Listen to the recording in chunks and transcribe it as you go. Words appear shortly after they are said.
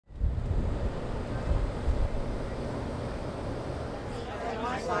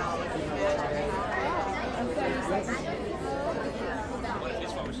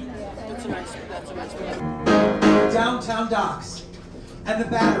downtown docks. And the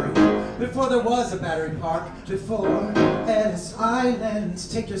battery, before there was a battery park, before Ellis Island,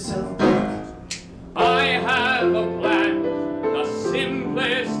 take yourself back. I have a plan, the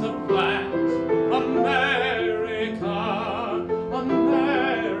simplest of plans. America,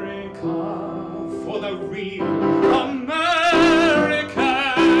 America, for the real Americans.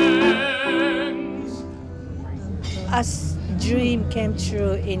 Us dream came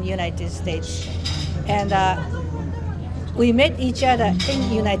true in United States, and we met each other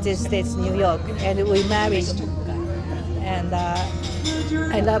in United States, New York, and we married. And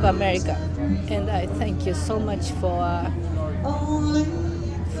I love America, and I thank you so much for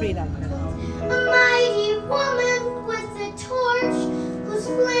freedom. A mighty woman with a torch, whose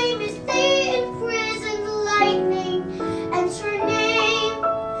flame is the imprisoned lightning, and her name,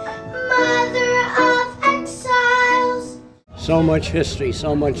 Mother of Exiles. So much history,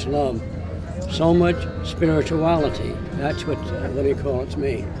 so much love, so much spirituality. That's what, let me call it to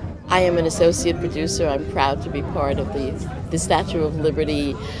me. I am an associate producer. I'm proud to be part of the Statue of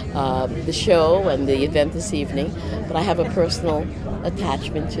Liberty, the show and the event this evening. But I have a personal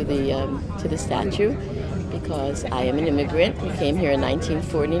attachment to the statue because I am an immigrant. We came here in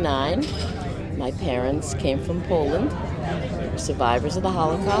 1949. My parents came from Poland, survivors of the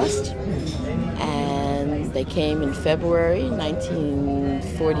Holocaust, and they came in February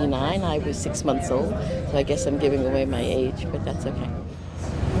 1949. I was 6 months old, so I guess I'm giving away my age, but that's okay.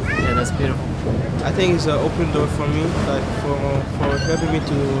 Yeah, that's beautiful. I think it's an open door for me, like for helping me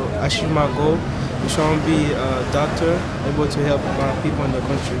to achieve my goal, which I want to be a doctor, able to help people in the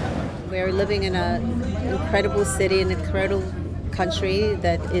country. We're living in an incredible city, an incredible country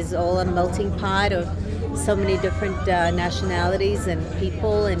that is all a melting pot of so many different nationalities and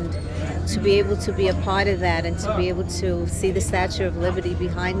people, and to be able to be a part of that and to be able to see the Statue of Liberty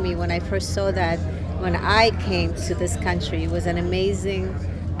behind me. When I first saw that, when I came to this country, it was an amazing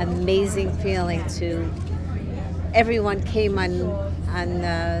feeling. To everyone came on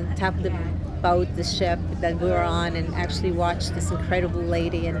top of the boat, the ship that we were on, and actually watched this incredible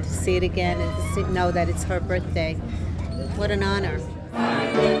lady, and to see it again and to know that it's her birthday. What an honor.